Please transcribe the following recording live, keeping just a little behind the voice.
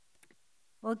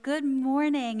Well, good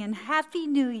morning and Happy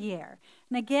New Year.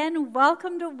 And again,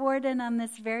 welcome to Warden on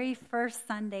this very first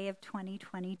Sunday of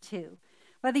 2022.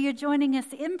 Whether you're joining us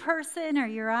in person or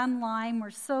you're online,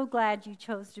 we're so glad you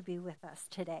chose to be with us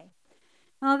today.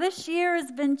 Well, this year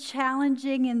has been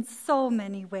challenging in so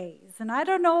many ways. And I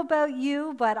don't know about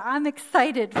you, but I'm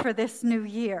excited for this new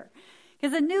year.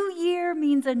 Because a new year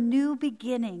means a new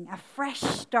beginning, a fresh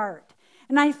start.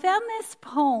 And I found this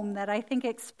poem that I think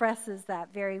expresses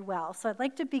that very well. So I'd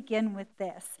like to begin with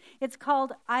this. It's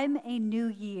called I'm a New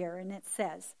Year, and it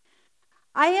says,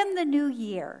 I am the new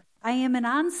year. I am an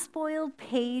unspoiled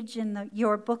page in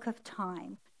your book of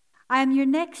time. I am your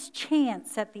next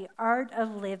chance at the art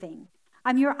of living.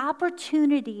 I'm your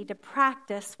opportunity to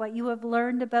practice what you have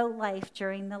learned about life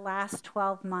during the last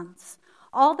 12 months.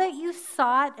 All that you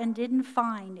sought and didn't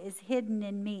find is hidden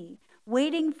in me,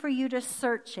 waiting for you to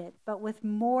search it, but with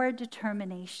more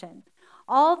determination.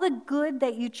 All the good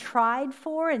that you tried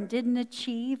for and didn't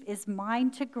achieve is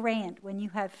mine to grant when you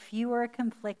have fewer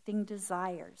conflicting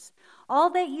desires.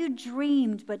 All that you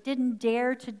dreamed but didn't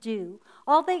dare to do,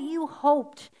 all that you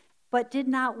hoped but did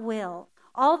not will,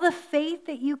 all the faith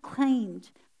that you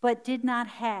claimed but did not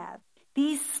have,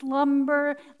 these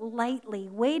slumber lightly,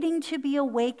 waiting to be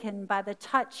awakened by the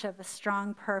touch of a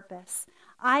strong purpose.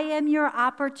 I am your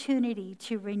opportunity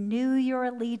to renew your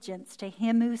allegiance to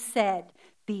him who said,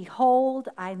 behold,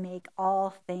 I make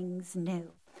all things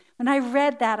new. When I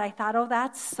read that, I thought, oh,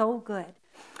 that's so good.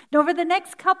 And over the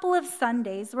next couple of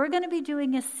Sundays, we're going to be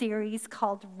doing a series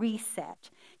called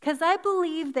Reset, because I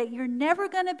believe that you're never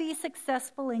going to be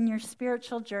successful in your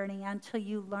spiritual journey until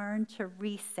you learn to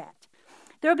reset.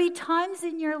 There'll be times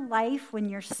in your life when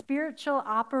your spiritual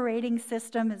operating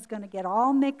system is going to get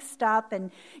all mixed up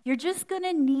and you're just going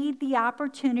to need the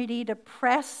opportunity to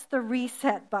press the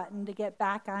reset button to get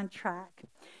back on track.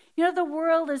 You know, the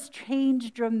world has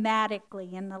changed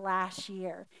dramatically in the last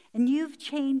year, and you've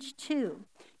changed too.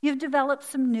 You've developed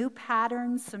some new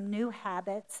patterns, some new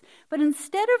habits, but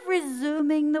instead of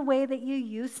resuming the way that you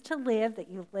used to live, that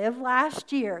you lived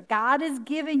last year, God has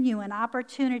given you an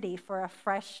opportunity for a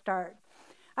fresh start.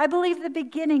 I believe the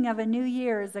beginning of a new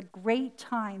year is a great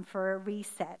time for a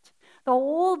reset. The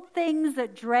old things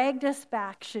that dragged us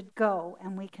back should go,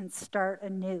 and we can start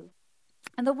anew.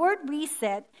 And the word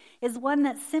reset is one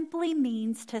that simply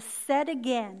means to set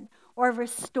again or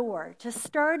restore, to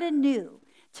start anew,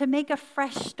 to make a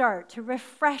fresh start, to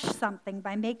refresh something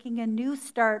by making a new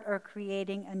start or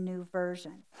creating a new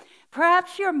version.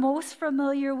 Perhaps you're most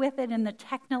familiar with it in the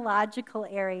technological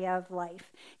area of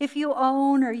life. If you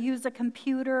own or use a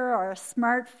computer or a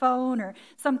smartphone or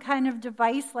some kind of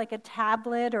device like a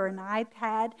tablet or an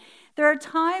iPad, there are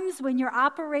times when your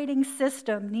operating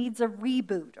system needs a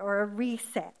reboot or a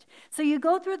reset. So you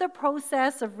go through the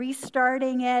process of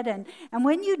restarting it, and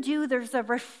when you do, there's a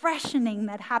refreshing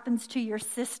that happens to your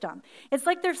system. It's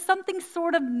like there's something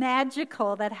sort of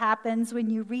magical that happens when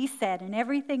you reset, and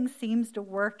everything seems to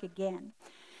work again.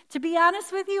 To be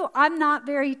honest with you, I'm not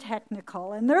very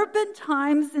technical, and there have been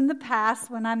times in the past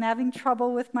when I'm having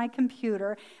trouble with my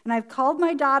computer, and I've called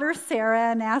my daughter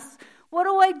Sarah and asked, what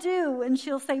do I do? And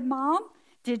she'll say, Mom,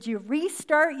 did you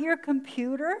restart your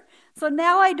computer? So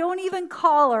now I don't even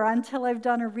call her until I've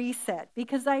done a reset,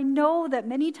 because I know that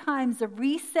many times a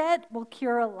reset will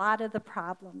cure a lot of the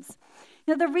problems.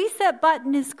 You know, the reset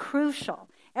button is crucial.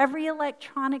 Every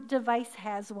electronic device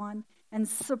has one, and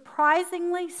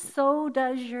surprisingly, so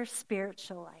does your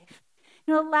spiritual life.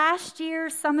 You know, last year,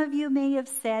 some of you may have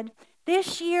said,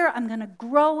 this year I'm going to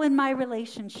grow in my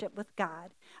relationship with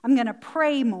God. I'm going to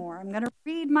pray more. I'm going to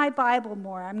read my Bible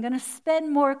more. I'm going to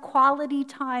spend more quality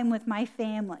time with my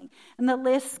family. And the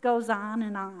list goes on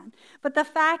and on. But the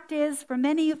fact is, for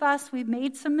many of us, we've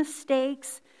made some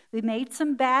mistakes. We made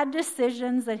some bad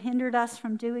decisions that hindered us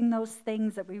from doing those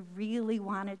things that we really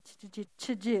wanted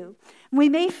to do. And we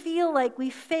may feel like we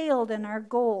failed in our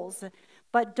goals,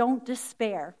 but don't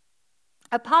despair.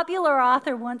 A popular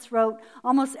author once wrote,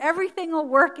 almost everything will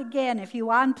work again if you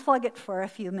unplug it for a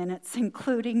few minutes,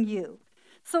 including you.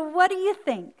 So what do you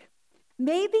think?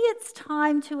 Maybe it's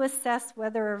time to assess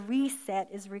whether a reset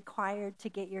is required to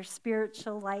get your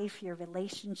spiritual life, your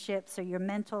relationships, or your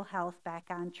mental health back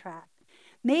on track.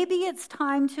 Maybe it's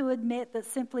time to admit that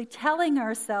simply telling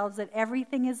ourselves that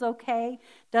everything is okay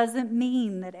doesn't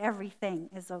mean that everything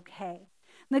is okay.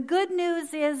 The good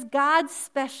news is God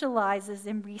specializes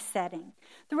in resetting.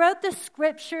 Throughout the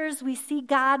scriptures, we see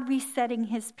God resetting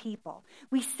his people.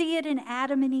 We see it in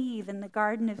Adam and Eve in the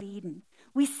Garden of Eden.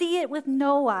 We see it with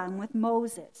Noah and with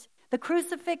Moses. The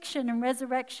crucifixion and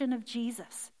resurrection of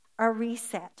Jesus are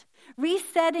reset.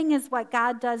 Resetting is what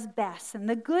God does best. And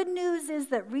the good news is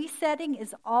that resetting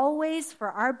is always for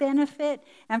our benefit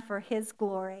and for His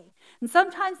glory. And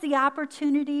sometimes the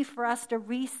opportunity for us to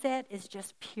reset is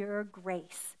just pure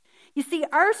grace. You see,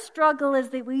 our struggle is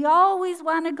that we always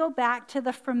want to go back to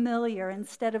the familiar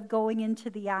instead of going into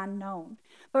the unknown.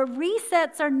 But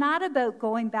resets are not about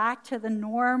going back to the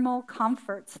normal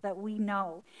comforts that we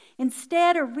know.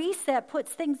 Instead, a reset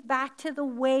puts things back to the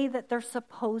way that they're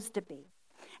supposed to be.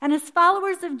 And as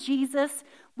followers of Jesus,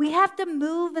 we have to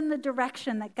move in the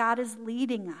direction that God is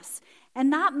leading us and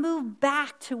not move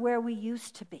back to where we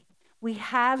used to be. We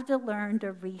have to learn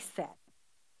to reset.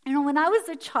 You know, when I was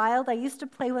a child, I used to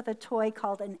play with a toy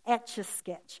called an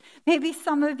Etch-a-Sketch. Maybe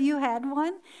some of you had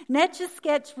one. An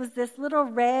Etch-a-Sketch was this little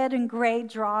red and gray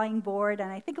drawing board,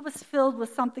 and I think it was filled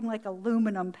with something like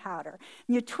aluminum powder.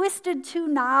 And you twisted 2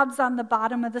 knobs on the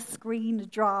bottom of the screen to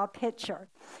draw a picture.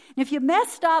 And if you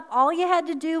messed up, all you had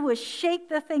to do was shake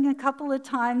the thing a couple of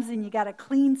times, and you got a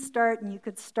clean start, and you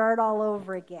could start all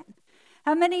over again.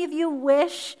 How many of you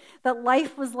wish that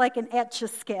life was like an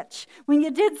Etch-a-Sketch? When you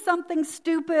did something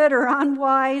stupid or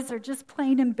unwise or just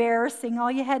plain embarrassing, all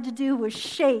you had to do was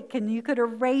shake and you could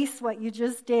erase what you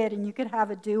just did and you could have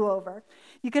a do-over.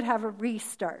 You could have a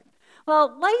restart.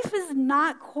 Well, life is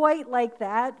not quite like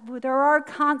that. There are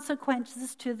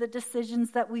consequences to the decisions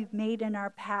that we've made in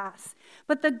our past.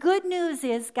 But the good news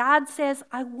is God says,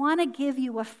 I want to give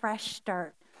you a fresh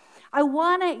start. I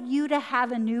want you to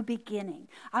have a new beginning.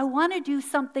 I want to do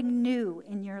something new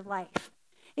in your life.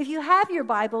 If you have your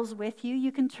Bibles with you, you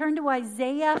can turn to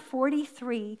Isaiah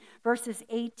 43, verses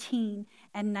 18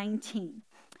 and 19.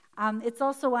 It's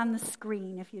also on the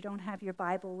screen if you don't have your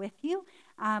Bible with you.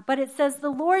 But it says, the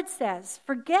Lord says,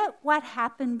 forget what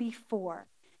happened before.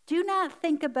 Do not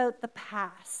think about the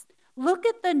past. Look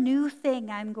at the new thing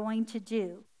I'm going to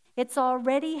do. It's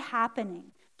already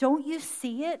happening. Don't you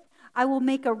see it? I will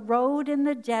make a road in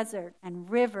the desert and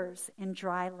rivers in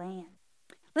dry land.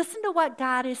 Listen to what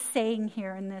God is saying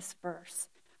here in this verse.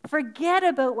 Forget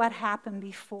about what happened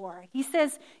before. He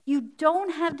says, you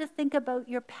don't have to think about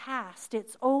your past.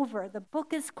 It's over. The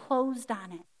book is closed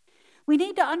on it. We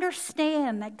need to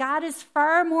understand that God is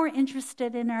far more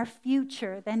interested in our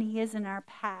future than He is in our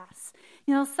past.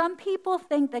 You know, some people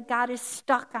think that God is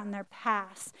stuck on their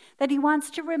past, that He wants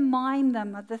to remind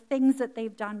them of the things that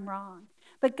they've done wrong.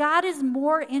 But God is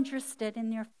more interested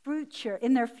in their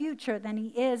future than He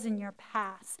is in your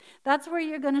past. That's where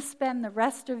you're going to spend the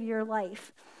rest of your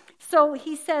life. So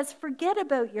He says, forget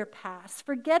about your past.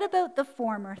 Forget about the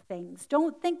former things.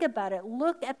 Don't think about it.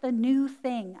 Look at the new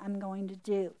thing I'm going to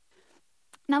do.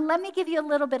 Now, let me give you a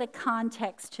little bit of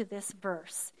context to this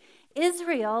verse.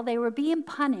 Israel, they were being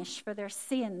punished for their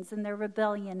sins and their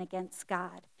rebellion against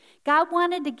God. God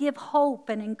wanted to give hope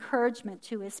and encouragement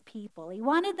to His people. He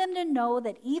wanted them to know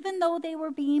that even though they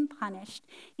were being punished,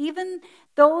 even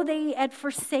though they had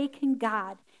forsaken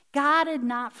God, God had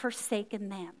not forsaken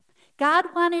them. God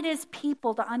wanted His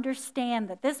people to understand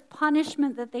that this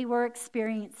punishment that they were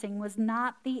experiencing was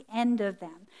not the end of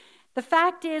them. The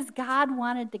fact is, God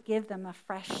wanted to give them a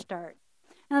fresh start.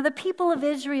 Now, the people of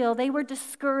Israel, they were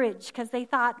discouraged because they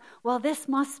thought, well, this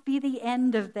must be the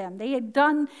end of them. They have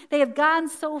gone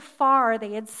so far.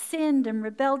 They had sinned and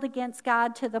rebelled against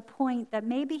God to the point that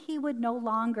maybe He would no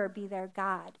longer be their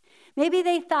God. Maybe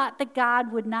they thought that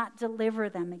God would not deliver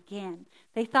them again.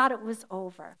 They thought it was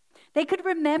over. They could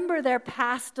remember their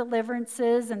past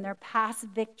deliverances and their past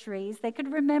victories. They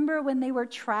could remember when they were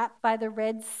trapped by the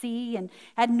Red Sea and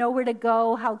had nowhere to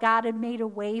go, how God had made a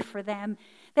way for them.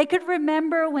 They could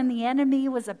remember when the enemy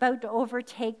was about to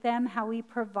overtake them, how He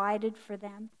provided for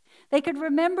them. They could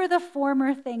remember the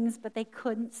former things, but they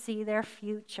couldn't see their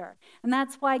future. And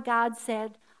that's why God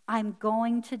said, I'm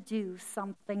going to do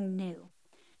something new.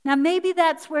 Now, maybe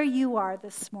that's where you are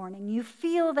this morning. You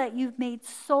feel that you've made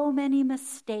so many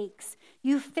mistakes.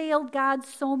 You've failed God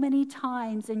so many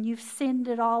times, and you've sinned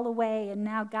it all away, and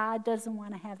now God doesn't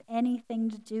want to have anything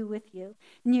to do with you.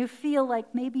 And you feel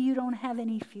like maybe you don't have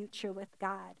any future with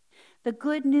God. The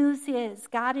good news is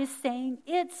God is saying,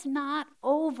 it's not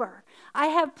over. I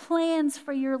have plans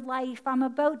for your life. I'm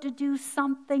about to do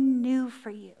something new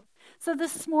for you. So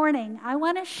this morning, I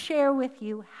want to share with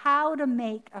you how to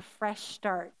make a fresh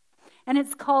start. And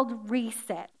it's called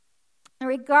reset.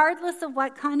 Regardless of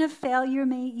what kind of failure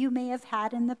you may have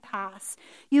had in the past,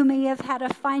 you may have had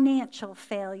a financial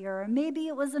failure, or maybe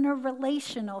it was a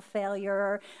relational failure,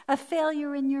 or a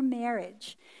failure in your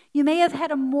marriage. You may have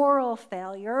had a moral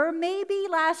failure, or maybe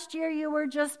last year you were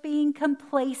just being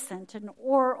complacent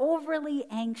or overly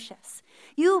anxious.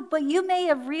 But you may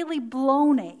have really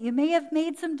blown it. You may have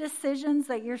made some decisions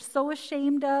that you're so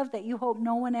ashamed of that you hope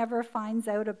no one ever finds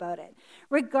out about it.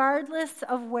 Regardless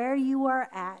of where you are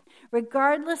at,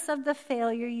 regardless of the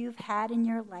failure you've had in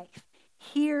your life,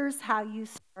 here's how you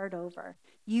start over.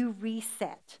 You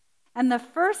reset. And the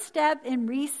first step in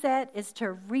reset is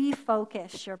to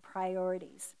refocus your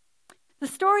priorities. The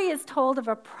story is told of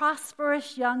a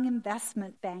prosperous young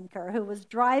investment banker who was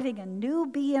driving a new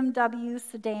BMW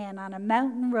sedan on a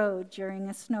mountain road during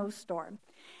a snowstorm.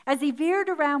 As he veered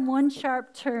around one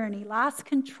sharp turn, he lost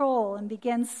control and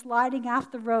began sliding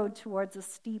off the road towards a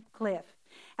steep cliff.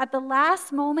 At the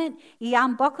last moment, he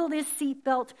unbuckled his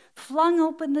seatbelt, flung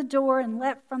open the door, and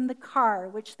leapt from the car,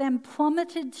 which then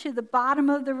plummeted to the bottom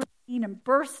of the ravine and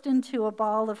burst into a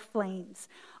ball of flames.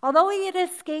 Although he had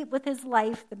escaped with his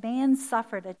life, the man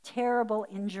suffered a terrible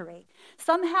injury.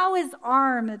 Somehow his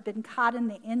arm had been caught in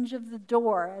the hinge of the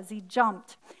door as he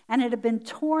jumped, and it had been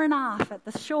torn off at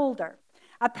the shoulder.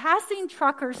 A passing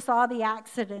trucker saw the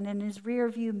accident in his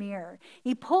rearview mirror.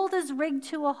 He pulled his rig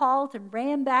to a halt and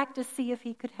ran back to see if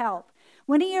he could help.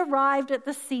 When he arrived at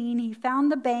the scene, he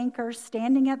found the banker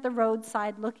standing at the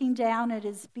roadside looking down at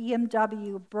his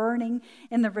BMW burning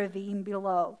in the ravine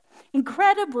below.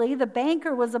 Incredibly, the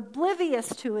banker was oblivious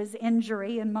to his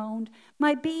injury and moaned,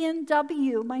 "My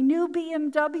BMW, my new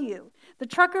BMW." The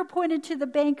trucker pointed to the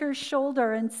banker's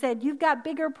shoulder and said, "You've got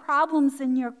bigger problems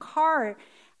in your car.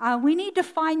 We need to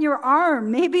find your arm.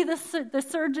 Maybe the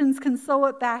surgeons can sew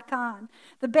it back on."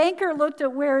 The banker looked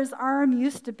at where his arm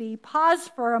used to be,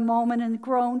 paused for a moment, and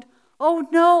groaned, "Oh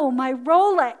no, my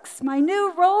Rolex, my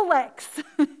new Rolex."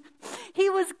 He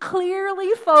was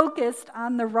clearly focused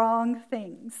on the wrong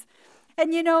things.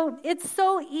 And it's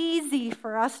so easy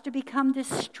for us to become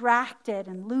distracted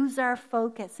and lose our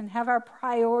focus and have our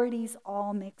priorities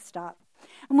all mixed up.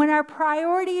 And when our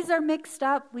priorities are mixed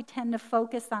up, we tend to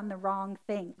focus on the wrong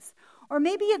things. Or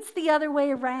maybe it's the other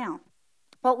way around.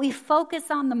 What we focus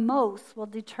on the most will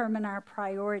determine our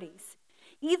priorities.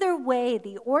 Either way,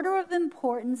 the order of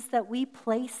importance that we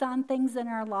place on things in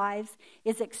our lives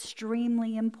is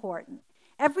extremely important.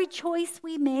 Every choice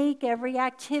we make, every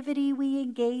activity we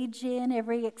engage in,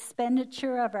 every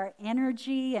expenditure of our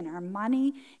energy and our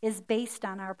money is based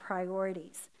on our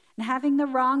priorities. And having the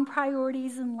wrong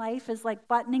priorities in life is like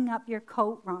buttoning up your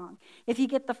coat wrong. If you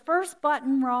get the first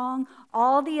button wrong,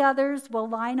 all the others will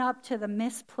line up to the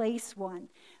misplaced one.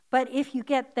 But if you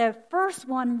get the first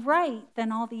one right,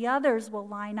 then all the others will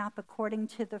line up according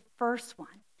to the first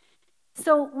one.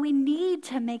 So we need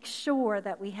to make sure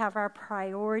that we have our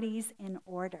priorities in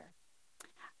order.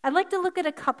 I'd like to look at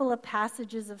a couple of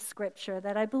passages of Scripture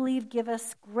that I believe give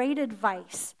us great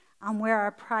advice on where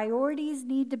our priorities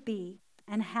need to be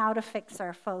and how to fix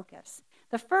our focus.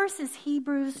 The first is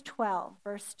Hebrews 12,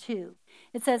 verse 2.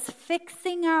 It says,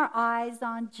 "Fixing our eyes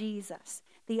on Jesus,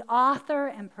 the author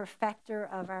and perfecter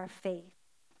of our faith."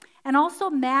 And also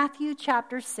Matthew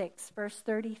chapter 6, verse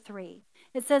 33.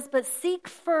 It says, "But seek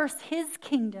first his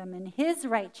kingdom and his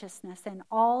righteousness, and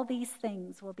all these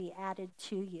things will be added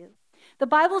to you." The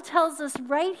Bible tells us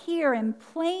right here in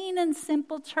plain and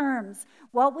simple terms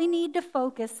what we need to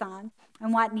focus on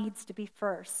and what needs to be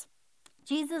first.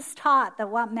 Jesus taught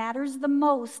that what matters the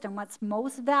most and what's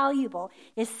most valuable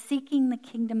is seeking the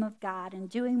kingdom of God and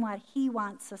doing what he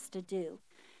wants us to do.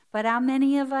 But how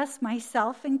many of us,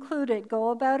 myself included,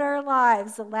 go about our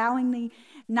lives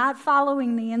not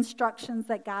following the instructions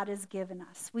that God has given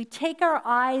us? We take our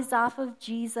eyes off of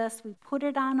Jesus, we put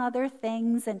it on other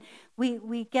things, and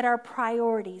we get our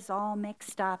priorities all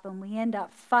mixed up, and we end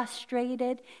up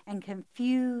frustrated and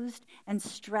confused and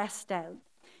stressed out.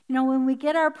 When we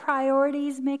get our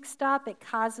priorities mixed up, it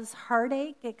causes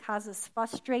heartache, it causes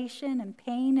frustration and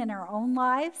pain in our own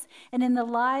lives and in the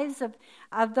lives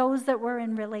of those that we're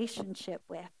in relationship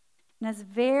with. And it's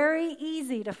very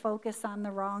easy to focus on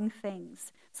the wrong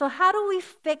things. So how do we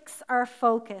fix our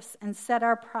focus and set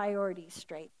our priorities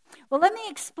straight? Well, let me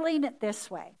explain it this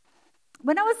way.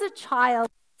 When I was a child,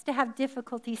 I used to have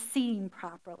difficulty seeing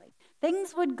properly.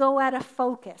 Things would go out of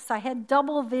focus. I had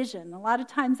double vision. A lot of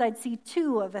times I'd see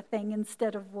two of a thing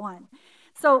instead of one.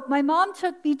 So my mom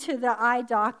took me to the eye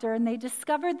doctor, and they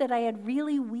discovered that I had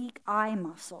really weak eye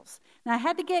muscles. And I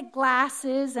had to get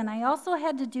glasses, and I also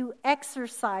had to do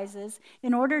exercises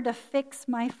in order to fix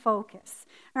my focus.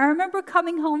 I remember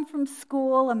coming home from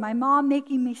school and my mom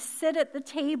making me sit at the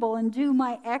table and do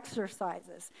my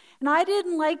exercises. And I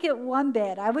didn't like it one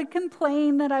bit. I would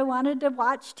complain that I wanted to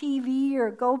watch TV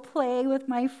or go play with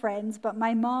my friends, but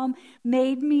my mom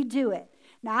made me do it.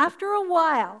 And after a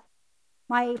while,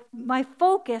 my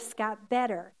focus got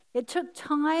better. It took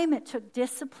time, it took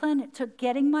discipline, it took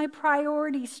getting my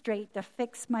priorities straight to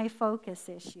fix my focus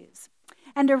issues.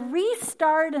 And to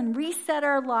restart and reset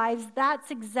our lives,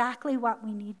 that's exactly what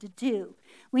we need to do.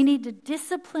 We need to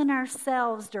discipline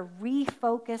ourselves to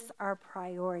refocus our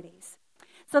priorities.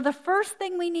 So the first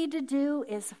thing we need to do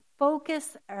is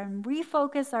focus and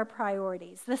refocus our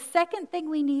priorities. The second thing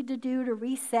we need to do to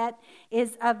reset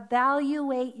is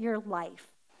evaluate your life.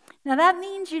 Now that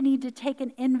means you need to take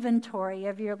an inventory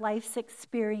of your life's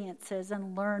experiences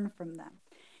and learn from them.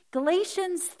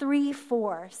 Galatians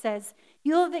 3:4 says,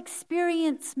 "You have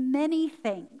experienced many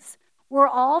things. Were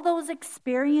all those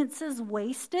experiences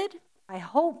wasted? I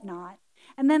hope not."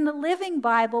 And then the Living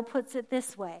Bible puts it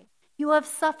this way, "You have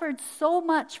suffered so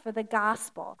much for the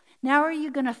gospel. Now are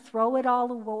you going to throw it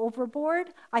all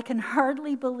overboard? I can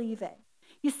hardly believe it."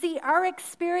 You see, our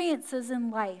experiences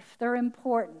in life, they're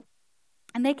important.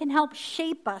 And they can help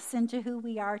shape us into who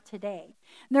we are today.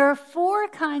 There are 4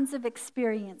 kinds of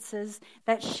experiences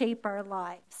that shape our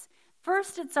lives.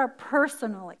 First, it's our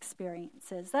personal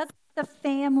experiences. That's the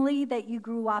family that you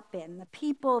grew up in, the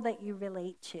people that you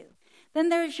relate to. Then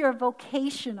there's your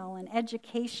vocational and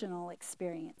educational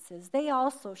experiences. They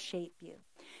also shape you.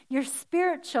 Your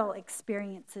spiritual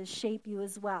experiences shape you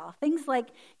as well. Things like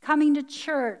coming to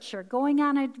church or going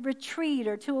on a retreat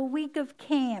or to a week of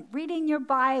camp, reading your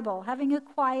Bible, having a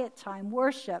quiet time,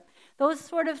 worship. Those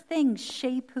sort of things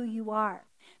shape who you are.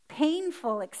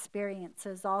 Painful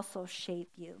experiences also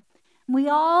shape you. We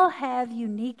all have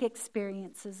unique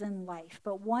experiences in life,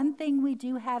 but one thing we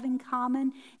do have in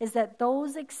common is that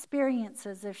those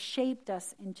experiences have shaped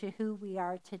us into who we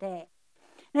are today.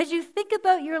 And as you think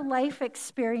about your life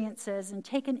experiences and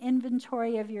take an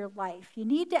inventory of your life, you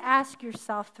need to ask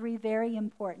yourself 3 very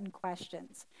important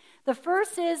questions. The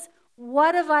first is,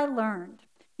 what have I learned?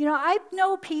 You know, I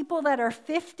know people that are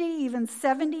 50, even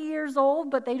 70 years old,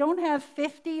 but they don't have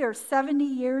 50 or 70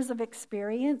 years of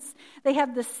experience. They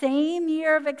have the same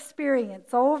year of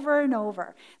experience over and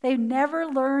over. They've never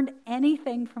learned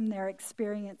anything from their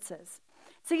experiences.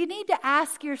 So you need to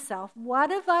ask yourself,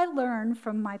 what have I learned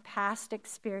from my past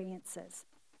experiences?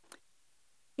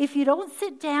 If you don't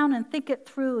sit down and think it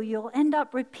through, you'll end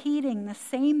up repeating the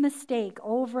same mistake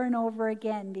over and over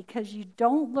again because you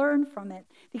don't learn from it,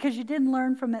 because you didn't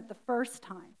learn from it the first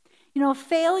time. You know,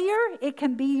 failure, it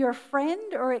can be your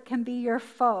friend or it can be your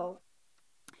foe.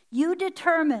 You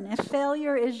determine if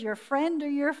failure is your friend or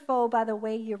your foe by the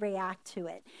way you react to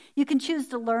it. You can choose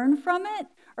to learn from it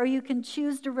or you can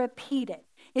choose to repeat it.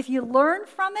 If you learn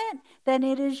from it, then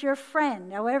it is your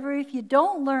friend. However, if you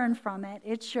don't learn from it,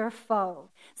 it's your foe.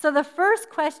 So the first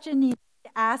question you need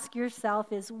to ask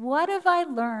yourself is, what have I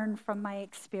learned from my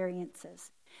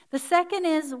experiences? The second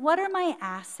is, what are my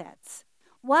assets?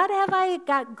 What have I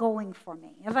got going for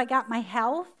me? Have I got my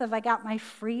health? Have I got my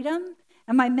freedom?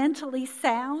 Am I mentally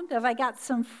sound? Have I got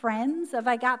some friends? Have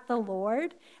I got the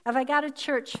Lord? Have I got a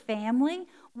church family?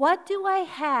 What do I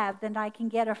have that I can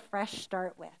get a fresh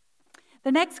start with?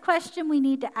 The next question we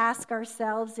need to ask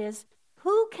ourselves is,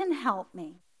 who can help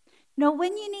me? You know,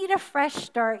 when you need a fresh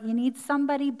start, you need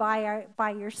somebody by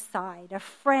your side, a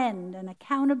friend, an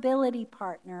accountability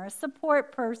partner, a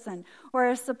support person, or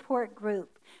a support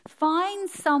group. Find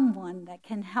someone that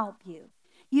can help you.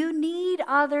 You need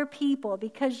other people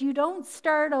because you don't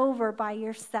start over by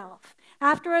yourself.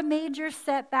 After a major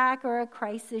setback or a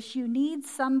crisis, you need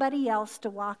somebody else to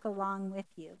walk along with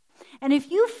you. And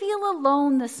if you feel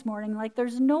alone this morning, like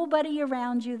there's nobody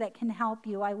around you that can help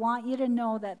you, I want you to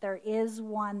know that there is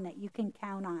one that you can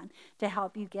count on to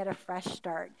help you get a fresh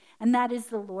start. And that is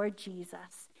the Lord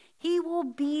Jesus. He will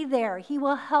be there. He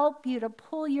will help you to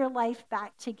pull your life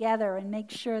back together and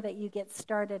make sure that you get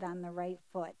started on the right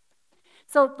foot.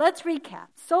 So let's recap.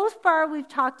 So far, we've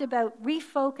talked about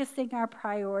refocusing our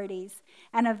priorities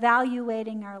and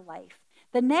evaluating our life.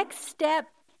 The next step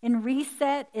in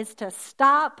reset is to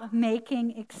stop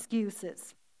making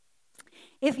excuses.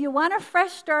 If you want a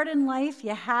fresh start in life,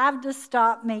 you have to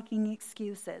stop making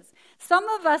excuses. Some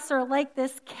of us are like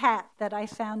this cat that I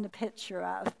found a picture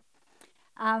of.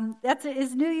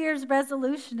 His New Year's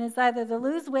resolution is either to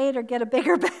lose weight or get a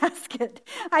bigger basket.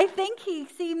 I think he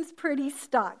seems pretty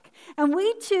stuck. And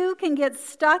we too can get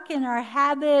stuck in our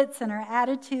habits and our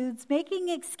attitudes, making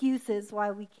excuses why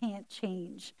we can't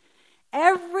change.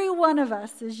 Every one of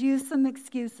us has used some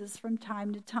excuses from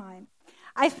time to time.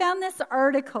 I found this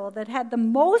article that had the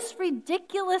most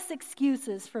ridiculous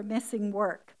excuses for missing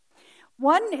work.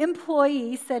 One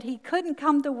employee said he couldn't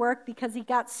come to work because he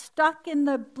got stuck in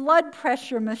the blood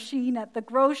pressure machine at the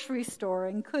grocery store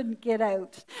and couldn't get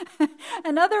out.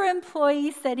 Another employee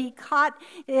said he caught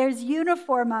his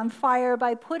uniform on fire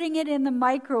by putting it in the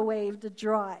microwave to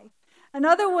dry.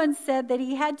 Another one said that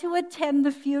he had to attend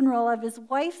the funeral of his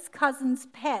wife's cousin's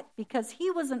pet because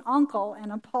he was an uncle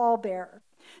and a pallbearer.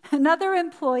 Another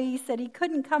employee said he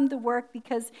couldn't come to work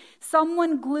because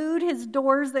someone glued his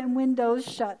doors and windows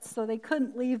shut so they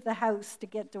couldn't leave the house to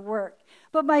get to work.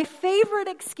 But my favorite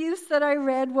excuse that I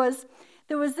read was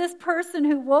there was this person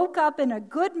who woke up in a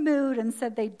good mood and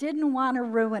said they didn't want to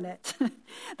ruin it.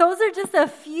 Those are just a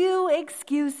few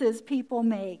excuses people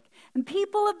make. And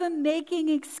people have been making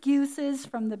excuses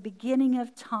from the beginning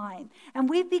of time, and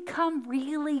we've become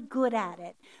really good at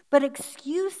it. But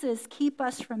excuses keep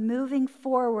us from moving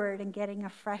forward and getting a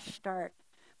fresh start.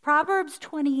 Proverbs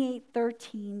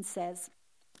 28:13 says,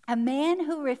 "A man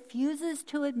who refuses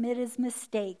to admit his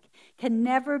mistake can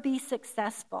never be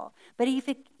successful, but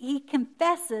if he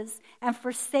confesses and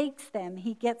forsakes them,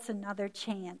 he gets another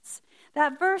chance."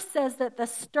 That verse says that the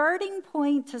starting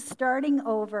point to starting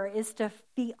over is to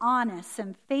be honest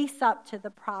and face up to the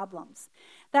problems.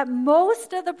 That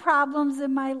most of the problems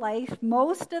in my life,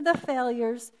 most of the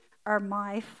failures are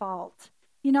my fault.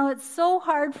 You know, it's so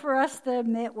hard for us to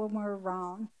admit when we're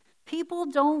wrong. People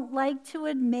don't like to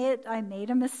admit, I made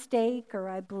a mistake or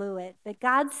I blew it. But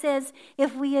God says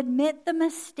if we admit the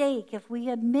mistake, if we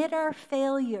admit our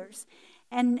failures,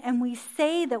 and we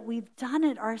say that we've done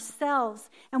it ourselves,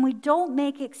 and we don't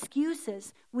make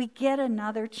excuses, we get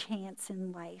another chance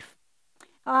in life.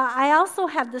 I also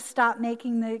have to stop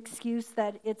making the excuse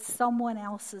that it's someone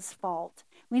else's fault.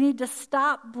 We need to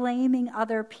stop blaming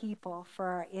other people for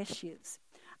our issues.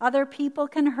 Other people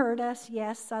can hurt us,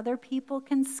 yes, other people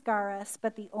can scar us,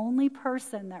 but the only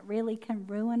person that really can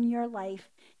ruin your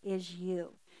life is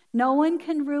you. No one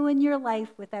can ruin your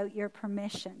life without your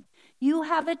permission. You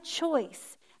have a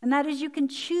choice, and that is you can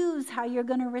choose how you're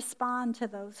going to respond to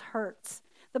those hurts.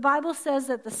 The Bible says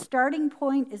that the starting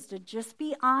point is to just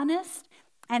be honest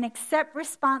and accept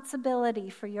responsibility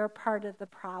for your part of the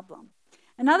problem.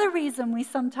 Another reason we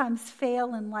sometimes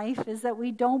fail in life is that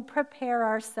we don't prepare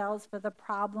ourselves for the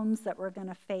problems that we're going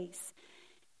to face.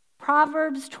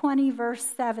 Proverbs 20 verse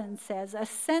 7 says, "A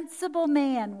sensible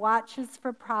man watches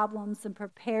for problems and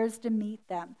prepares to meet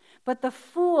them, but the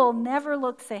fool never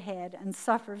looks ahead and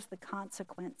suffers the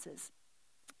consequences."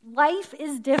 Life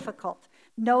is difficult,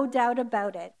 no doubt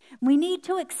about it. We need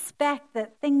to expect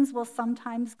that things will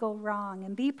sometimes go wrong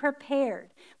and be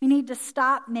prepared. We need to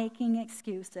stop making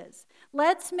excuses.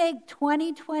 Let's make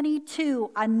 2022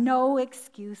 a no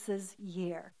excuses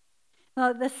year.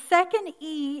 Now, the second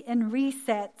E in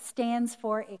reset stands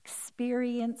for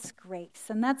experience grace.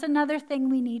 And that's another thing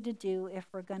we need to do if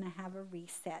we're going to have a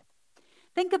reset.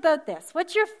 Think about this.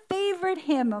 What's your favorite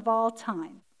hymn of all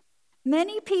time?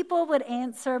 Many people would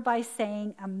answer by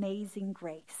saying Amazing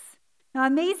Grace. Now,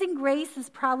 Amazing Grace is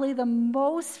probably the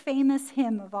most famous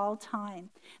hymn of all time.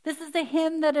 This is a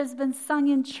hymn that has been sung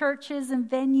in churches and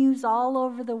venues all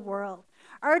over the world.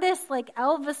 Artists like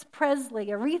Elvis Presley,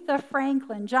 Aretha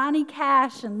Franklin, Johnny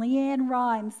Cash, and Leanne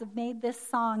Rimes have made this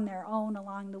song their own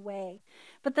along the way.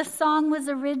 But the song was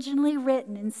originally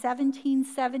written in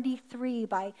 1773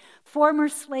 by former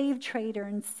slave trader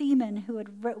and seaman who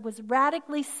was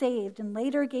radically saved and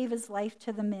later gave his life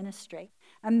to the ministry,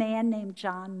 a man named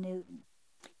John Newton.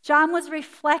 John was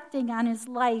reflecting on his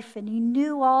life, and he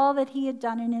knew all that he had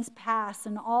done in his past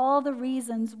and all the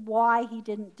reasons why he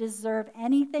didn't deserve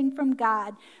anything from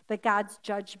God but God's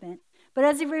judgment. But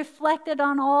as he reflected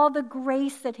on all the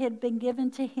grace that had been given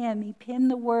to him, he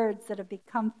penned the words that have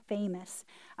become famous.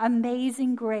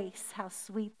 "Amazing grace, how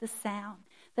sweet the sound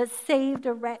that saved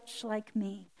a wretch like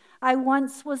me. I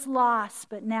once was lost,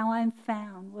 but now I'm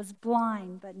found, was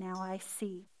blind, but now I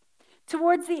see."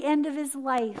 Towards the end of his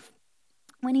life,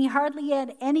 when he hardly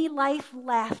had any life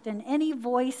left and any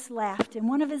voice left, in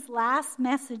one of his last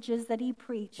messages that he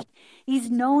preached, he's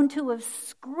known to have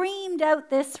screamed out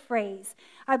this phrase.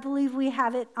 I believe we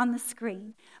have it on the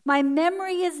screen. "My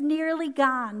memory is nearly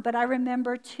gone, but I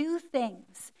remember two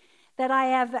things, that I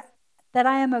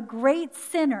am a great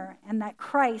sinner and that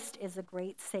Christ is a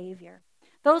great Savior."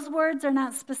 Those words are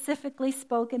not specifically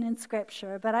spoken in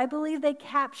Scripture, but I believe they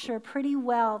capture pretty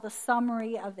well the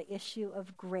summary of the issue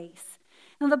of grace.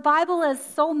 Now, the Bible has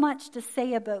so much to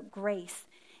say about grace.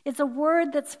 It's a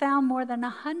word that's found more than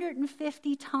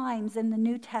 150 times in the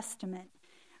New Testament.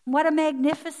 What a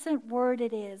magnificent word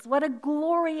it is. What a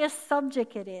glorious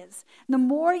subject it is. The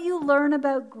more you learn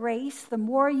about grace, the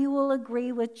more you will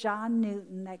agree with John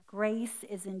Newton that grace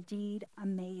is indeed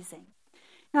amazing.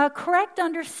 Now, a correct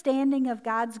understanding of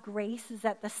God's grace is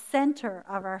at the center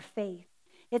of our faith.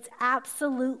 It's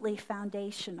absolutely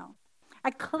foundational.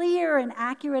 A clear and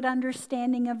accurate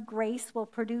understanding of grace will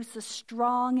produce a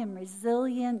strong and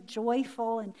resilient,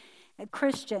 joyful and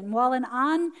Christian, while an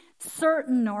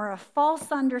uncertain or a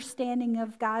false understanding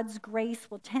of God's grace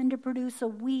will tend to produce a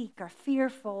weak or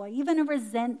fearful or even a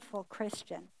resentful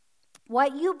Christian.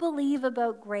 What you believe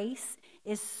about grace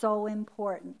is so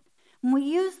important. And we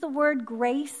use the word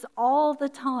grace all the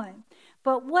time,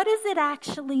 but what does it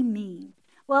actually mean?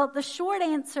 Well, the short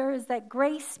answer is that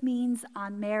grace means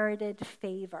unmerited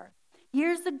favor.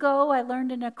 Years ago, I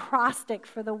learned an acrostic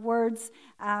for the words,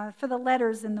 for the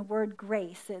letters in the word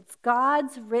grace. It's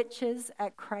God's riches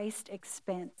at Christ's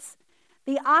expense.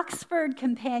 The Oxford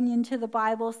Companion to the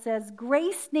Bible says,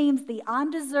 grace names the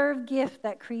undeserved gift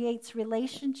that creates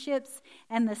relationships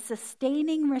and the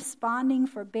sustaining, responding,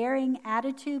 forbearing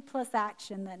attitude plus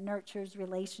action that nurtures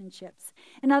relationships.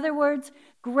 In other words,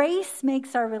 grace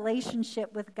makes our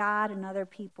relationship with God and other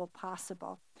people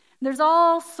possible. There's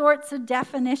all sorts of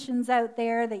definitions out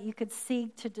there that you could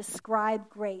seek to describe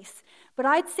grace. But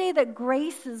I'd say that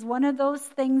grace is one of those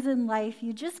things in life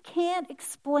you just can't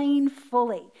explain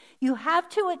fully. You have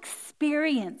to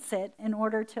experience it in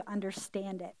order to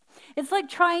understand it. It's like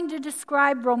trying to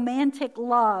describe romantic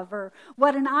love or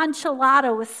what an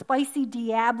enchilada with spicy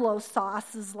Diablo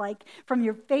sauce is like from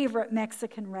your favorite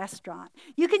Mexican restaurant.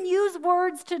 You can use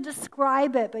words to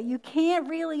describe it, but you can't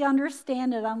really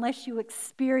understand it unless you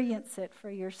experience it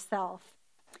for yourself.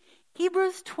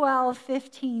 Hebrews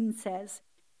 12:15 says,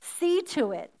 "See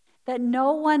to it that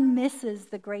no one misses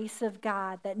the grace of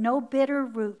God, that no bitter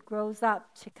root grows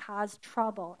up to cause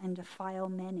trouble and defile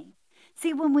many."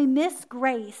 See, when we miss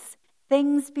grace,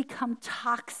 things become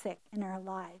toxic in our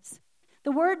lives.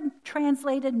 The word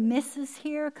translated misses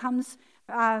here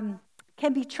can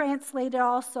be translated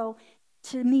also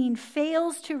to mean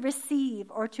fails to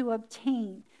receive or to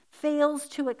obtain, fails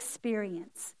to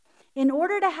experience. In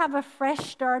order to have a fresh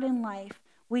start in life,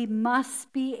 we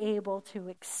must be able to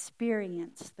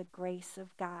experience the grace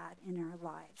of God in our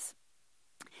lives.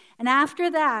 And after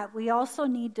that, we also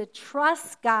need to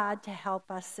trust God to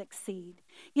help us succeed.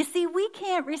 You see, we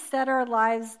can't reset our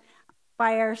lives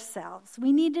by ourselves.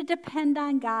 We need to depend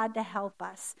on God to help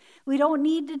us. We don't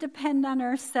need to depend on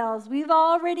ourselves. We've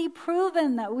already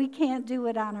proven that we can't do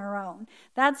it on our own.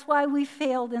 That's why we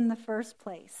failed in the first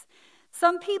place.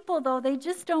 Some people, though, they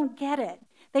just don't get it.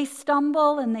 They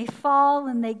stumble and they fall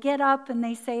and they get up and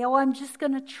they say, "Oh, I'm just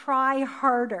going to try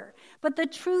harder." But the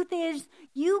truth is,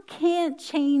 you can't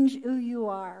change who you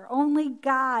are. Only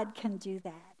God can do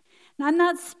that. And I'm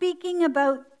not speaking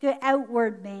about the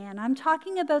outward man. I'm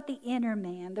talking about the inner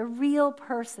man, the real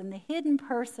person, the hidden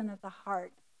person of the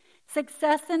heart.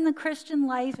 Success in the Christian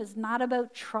life is not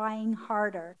about trying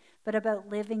harder, but about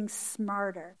living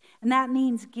smarter. And that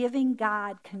means giving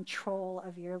God control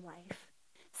of your life.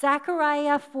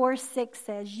 Zechariah 4:6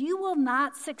 says, "You will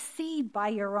not succeed by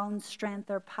your own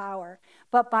strength or power,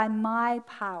 but by my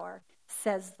power,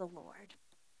 says the Lord."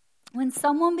 When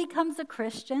someone becomes a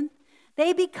Christian,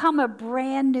 they become a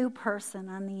brand new person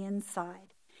on the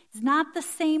inside. It's not the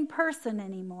same person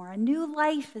anymore. A new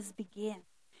life is begun.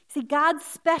 See, God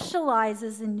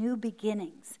specializes in new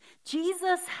beginnings.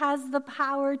 Jesus has the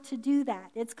power to do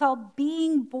that. It's called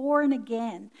being born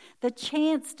again, the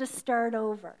chance to start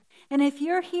over. And if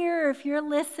you're here, if you're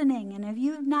listening, and if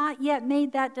you've not yet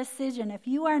made that decision, if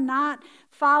you are not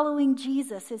following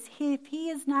Jesus, if he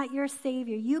is not your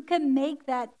Savior, you can make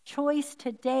that choice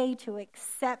today to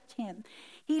accept him.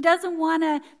 He doesn't want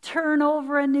to turn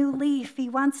over a new leaf. He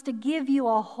wants to give you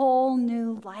a whole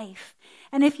new life.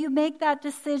 And if you make that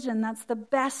decision, that's the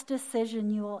best decision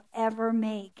you will ever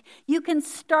make. You can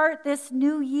start this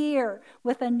new year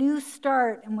with a new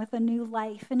start and with a new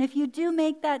life. And if you do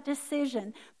make that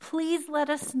decision, please let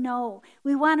us know.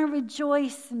 We want to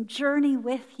rejoice and journey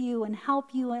with you and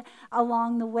help you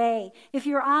along the way. If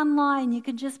you're online, you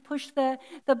can just push the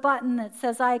button that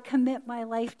says, "I commit my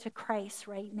life to Christ"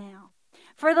 right now.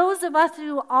 For those of us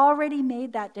who already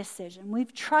made that decision,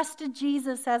 we've trusted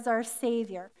Jesus as our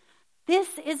Savior.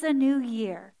 This is a new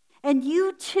year, and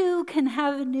you too can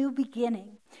have a new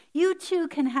beginning. You too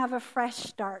can have a fresh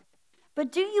start.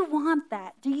 But do you want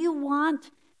that? Do you want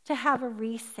to have a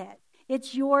reset?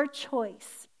 It's your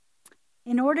choice.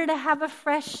 In order to have a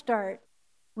fresh start,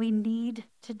 we need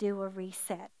to do a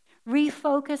reset.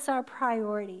 Refocus our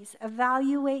priorities.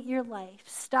 Evaluate your life.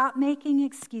 Stop making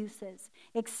excuses.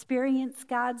 Experience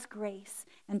God's grace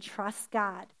and trust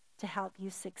God to help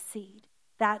you succeed.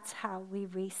 That's how we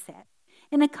reset.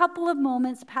 In a couple of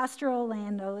moments, Pastor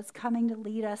Orlando is coming to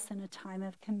lead us in a time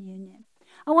of communion.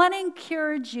 I want to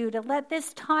encourage you to let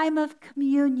this time of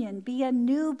communion be a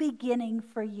new beginning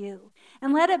for you.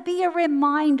 And let it be a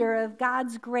reminder of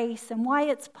God's grace and why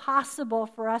it's possible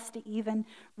for us to even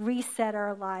reset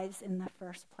our lives in the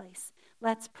first place.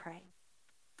 Let's pray.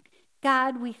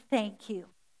 God, we thank you.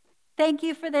 Thank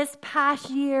you for this past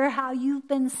year, how you've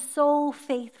been so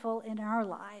faithful in our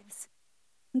lives.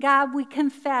 God, we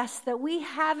confess that we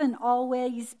haven't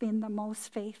always been the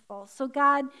most faithful. So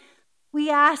God, we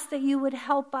ask that you would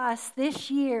help us this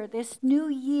year, this new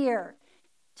year,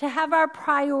 to have our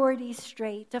priorities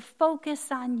straight, to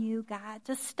focus on you, God,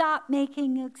 to stop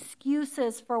making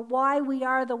excuses for why we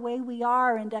are the way we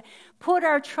are, and to put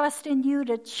our trust in you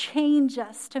to change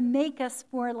us, to make us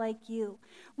more like you.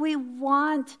 We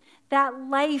want that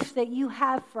life that you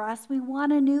have for us. We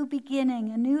want a new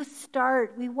beginning, a new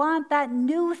start. We want that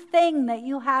new thing that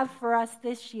you have for us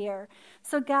this year.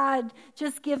 So God,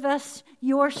 just give us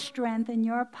your strength and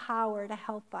your power to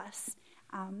help us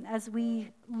as we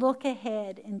look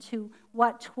ahead into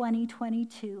what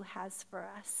 2022 has for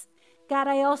us. God,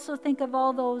 I also think of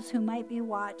all those who might be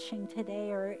watching today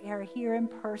or are here in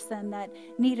person that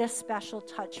need a special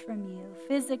touch from you,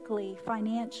 physically,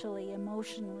 financially,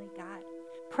 emotionally, God.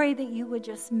 Pray that you would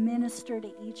just minister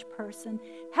to each person.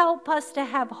 Help us to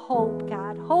have hope,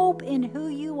 God. Hope in who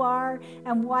you are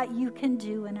and what you can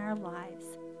do in our lives.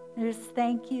 I just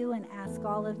thank you and ask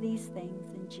all of these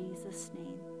things in Jesus'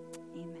 name.